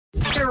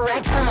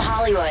Direct from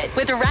Hollywood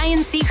with Ryan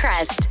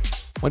Seacrest.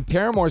 When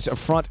Paramore's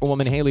front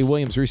woman Hayley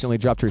Williams recently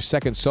dropped her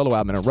second solo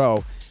album in a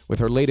row with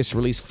her latest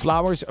release,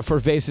 Flowers for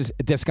Vases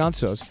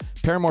Descansos,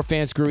 Paramore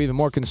fans grew even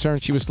more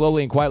concerned she was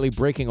slowly and quietly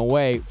breaking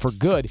away for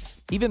good,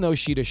 even though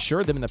she'd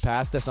assured them in the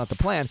past that's not the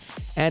plan.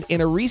 And in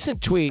a recent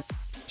tweet,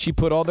 she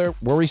put all their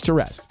worries to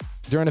rest.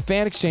 During a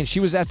fan exchange, she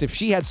was asked if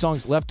she had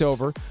songs left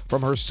over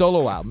from her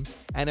solo album,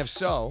 and if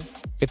so,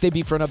 if they'd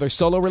be for another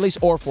solo release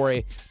or for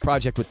a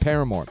project with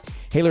Paramore.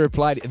 Hayley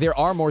replied, "There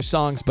are more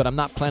songs, but I'm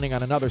not planning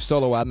on another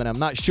solo album, and I'm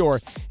not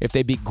sure if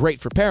they'd be great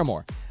for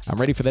Paramore. I'm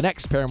ready for the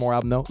next Paramore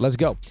album, though. Let's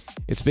go."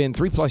 It's been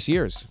 3+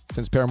 years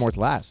since Paramore's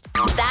last.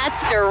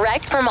 That's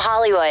Direct from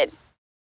Hollywood.